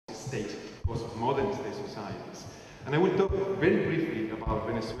state, post-modern state societies. And I will talk very briefly about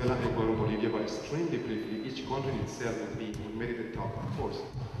Venezuela, Ecuador, and Bolivia, but extremely briefly. Each country in itself will merit the talk, of course.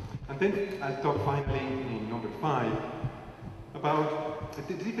 And then I'll talk finally in number 5 about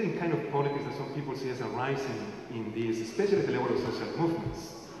the different kind of politics that some people see as arising in this, especially at the level of social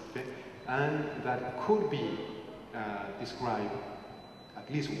movements, okay? And that could be described,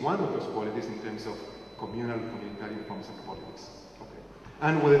 at least one of those qualities, in terms of communal, communitarian forms of politics. Okay.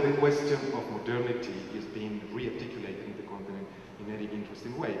 And whether the question of modernity is being re-articulated in the continent in any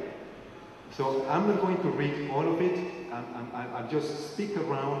interesting way. So I'm not going to read all of it. I'll just speak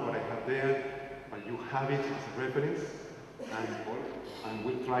around what I have there, but you have it as a reference, and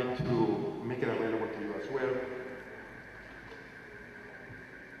we'll try to make it available to you as well.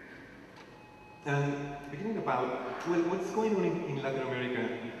 And beginning about, well, what's going on in Latin America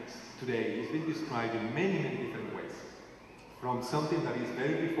today is being described in many, many different ways. From something that is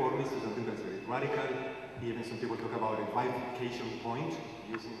very reformist to something that's very radical. Even some people talk about a bifurcation point,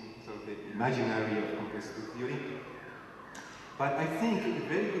 using sort of the imaginary of complexity theory. But I think a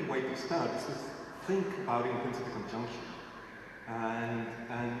very good way to start is to think about it in terms of the conjunction. And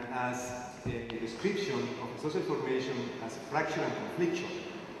as a description of a social formation as a fracture and confliction.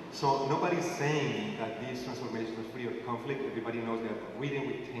 So nobody's saying that this transformation is free of conflict. Everybody knows they're reading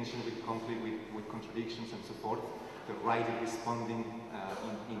with tension, with conflict, with contradictions and so forth. The right is responding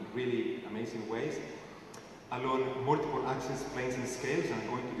in really amazing ways. Along multiple axes, planes and scales, and I'm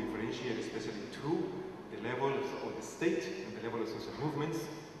going to differentiate especially two, the level of the state and the level of social movements.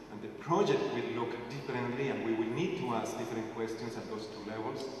 And the project will look differently, and we will need to ask different questions at those two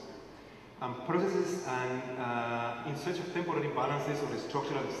levels. And processes and in search of temporary balances or the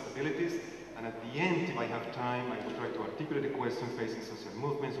structural instabilities. And at the end, if I have time, I will try to articulate the question facing social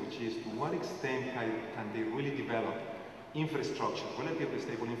movements, which is to what extent can they really develop infrastructure, relatively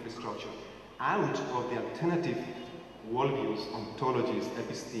stable infrastructure, out of the alternative worldviews, ontologies,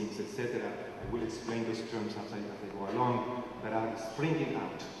 epistemes, etc. I will explain those terms as I go along, that are springing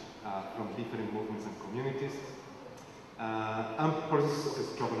out from different movements and communities. And processes of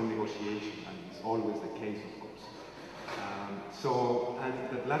struggle and negotiation, and it's always the case, of course. And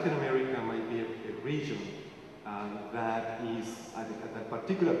that Latin America might be a region that is at a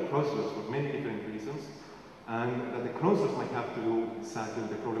particular crossroads for many different reasons, and that the crossroads might have to do exactly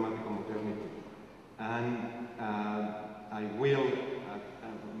with the problematic of modernity. And I will,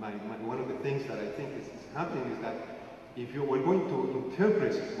 one of the things that I think is happening is that if you were going to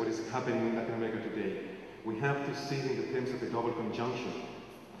interpret what is happening in Latin America today, we have to see it in the terms of the double conjunction.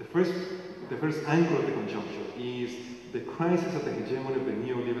 The first angle of the conjunction is the crisis of the hegemony of the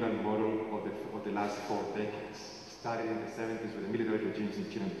neoliberal model of the last 4 decades. Started in the 70s with the military regimes in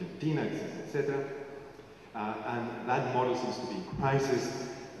Chile and Argentina, etc. And that model seems to be in crisis.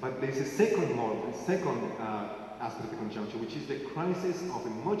 But there's a second model, a second aspect of the conjunction, which is the crisis of a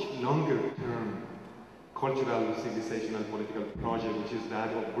much longer term cultural, civilizational, political project, which is that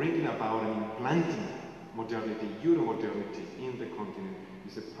of bringing about and implanting modernity, Euro-modernity in the continent.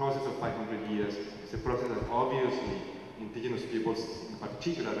 It's a process of 500 years. It's a process that obviously indigenous peoples in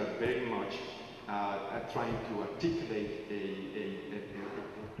particular are very much trying to articulate a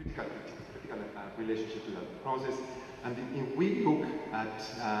critical relationship to that process. And if we look at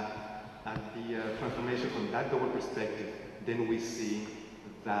the transformation from that double perspective, then we see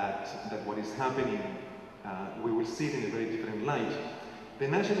that what is happening, we will see it in a very different light. The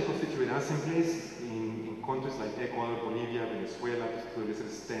national constituent assemblies in countries like Ecuador, Bolivia, Venezuela, to a lesser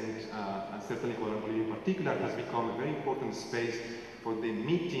extent, and certainly Ecuador and Bolivia in particular, has become a very important space for the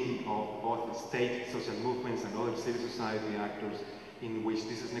meeting of both state, social movements, and other civil society actors in which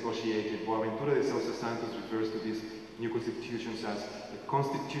this is negotiated. Arturo de Sousa Santos refers to these new constitutions as a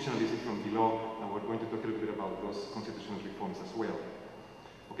constitutionalism from below, and we're going to talk a little bit about those constitutional reforms as well.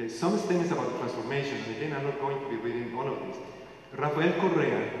 Okay, some statements about the transformation, and again, I'm not going to be reading all of this. Rafael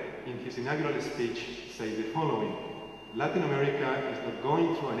Correa, in his inaugural speech, said the following: Latin America is not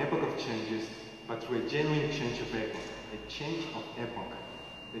going through an epoch of changes, but through a genuine change of epoch, a change of epoch.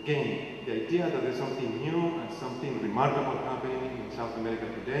 Again, the idea that there's something new and something remarkable happening in South America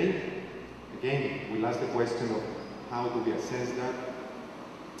today, again, we'll ask the question of how do we assess that.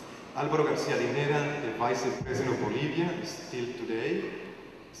 Álvaro García Linera, the Vice President of Bolivia, still today,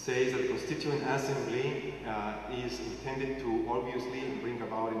 says that the Constituent Assembly is intended to obviously bring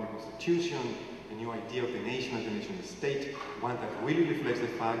about in the Constitution a new idea of the nation and the nation-state, one that really reflects the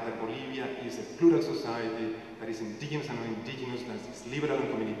fact that Bolivia is a plural society that is indigenous and non-indigenous, that is liberal and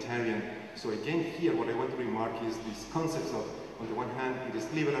communitarian. So again here, what I want to remark is these concepts of, on the one hand, it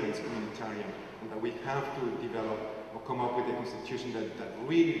is liberal and it's communitarian, and that we have to develop or come up with a constitution that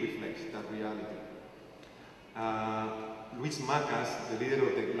really reflects that reality. Luis Macas, the leader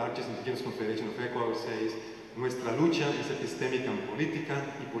of the largest indigenous confederation of Ecuador, says, "Nuestra lucha es epistemic and política,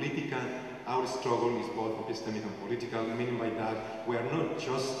 y política, our struggle is both epistemic and political," meaning by that we are not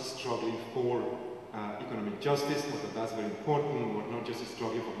just struggling for economic justice, although that's very important. We're not just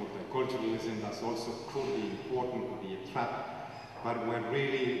struggling for multiculturalism, that's also could be important, could be a trap. But when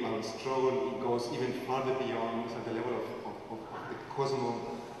really our struggle goes even further beyond, it's at the level of the cosmos,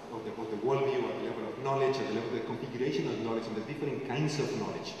 of the worldview, at the level of knowledge, at the level of the configuration of knowledge, and the different kinds of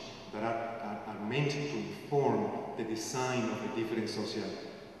knowledge that are meant to inform the design of a different social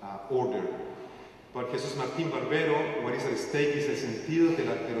order. But Jesús Martín Barbero, what is at stake is el sentido de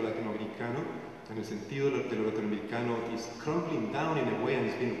lo latinoamericano, and el sentido de lo latinoamericano is crumbling down in a way and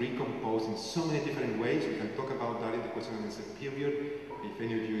it's been recomposed in so many different ways. We can talk about that in the question and answer period, if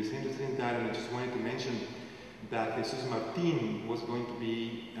any of you is interested in that. And I just wanted to mention that Jesus Martin was going to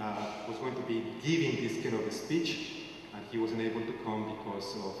be giving this kind of a speech, and he wasn't able to come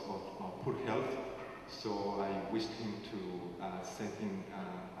because of poor health. So I wished him to send him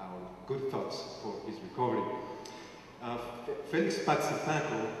our good thoughts for his recovery. Felix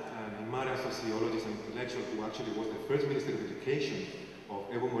Paco, an Aymara sociologist and intellectual who actually was the first Minister of Education of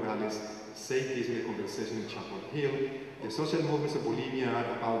Evo Morales, said this in a conversation in Chapel Hill. The social movements of Bolivia are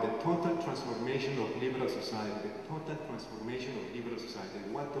about the total transformation of liberal society, the total transformation of liberal society.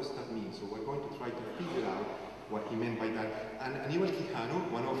 What does that mean? So we're going to try to figure out what he meant by that. And Aníbal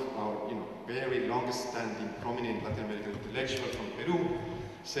Quijano, one of our very long-standing, prominent Latin American intellectuals from Peru,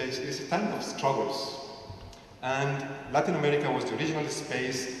 says it is a time of struggles. And Latin America was the original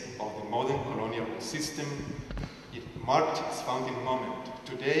space of the modern colonial system. It marked its founding moment.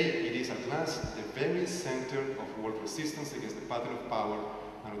 Today, it is at last the very center of world resistance against the pattern of power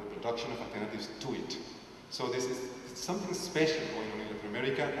and of the production of alternatives to it. So this is something special going on in Latin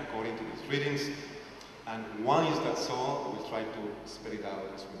America, according to these readings. And why is that so? We'll try to spell it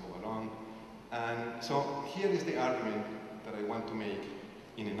out as we move along. And so here is the argument that I want to make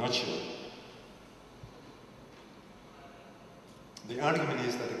in a nutshell. The argument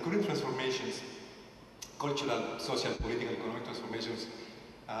is that the current transformations, cultural, social, political, economic transformations,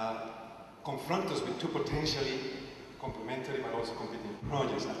 confront us with two potentially complementary but also competing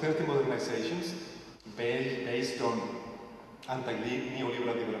projects. Alternative modernizations based on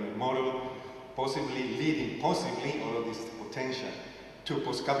anti-neoliberal development model, possibly leading, although this is the potential, to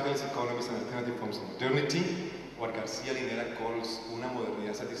post-capitalist economies and alternative forms of modernity, what García Linera calls una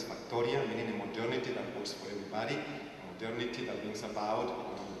modernidad satisfactoria, meaning a modernity that works for everybody, modernity that brings about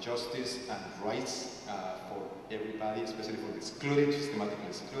economic justice and rights for everybody, especially for the excluded, systematically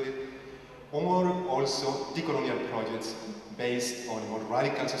excluded, or also decolonial projects based on a more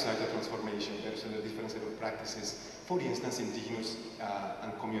radical societal transformation versus a different set of practices, for instance, indigenous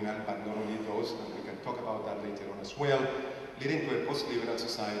and communal, but not only those, and we can talk about that later on as well, leading to a post-liberal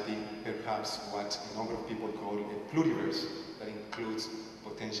society, perhaps what a number of people call a pluriverse, that includes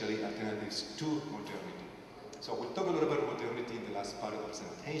potentially alternatives to modernity. So we'll talk a lot about modernity in the last part of the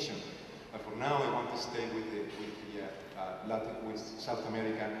presentation, but for now I want to stay with South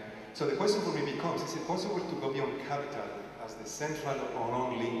America. So the question for me becomes, is it possible to go beyond capital as the central or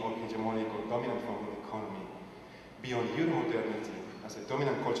only or hegemonic or dominant form of economy, beyond Euro-modernity as a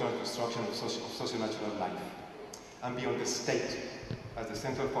dominant cultural construction of socio-natural life, and beyond the state as the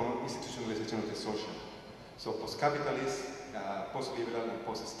central form of institutionalization of the social? So post-capitalist, post-liberal, and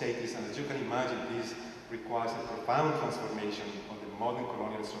post-statist, and as you can imagine, this requires a profound transformation of the modern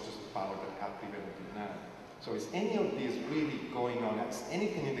colonial structures of power that have prevailed until now. So is any of this really going on? Is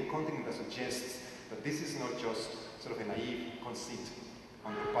anything in the continent that suggests that this is not just sort of a naive conceit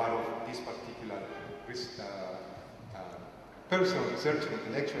on the part of this particular person, researcher,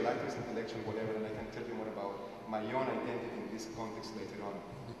 intellectual, activist, intellectual, whatever, and I can tell you more about my own identity in this context later on.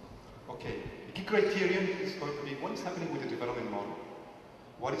 Okay, the key criterion is going to be what is happening with the development model.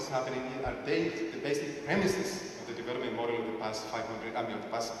 What is happening? Are they the basic premises of the development model of the past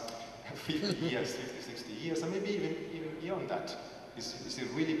 50 years, 50, 60 years, and maybe even beyond that? Is it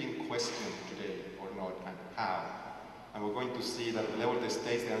really being questioned today or not, and how? And we're going to see that at the level of the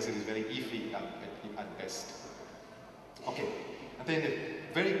states, the answer is very iffy at best. Okay, and then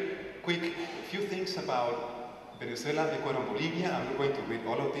a very quick few things about Venezuela, Ecuador, and Bolivia. I'm not going to read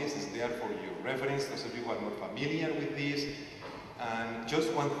all of this, it's there for your reference, those of you who are not familiar with this. And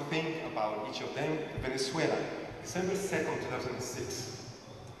just one thing about each of them. Venezuela, December 2nd, 2006,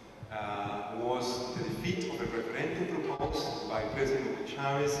 was the defeat of a referendum proposed by President Hugo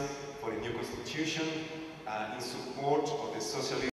Chavez for a new constitution in support of the socialist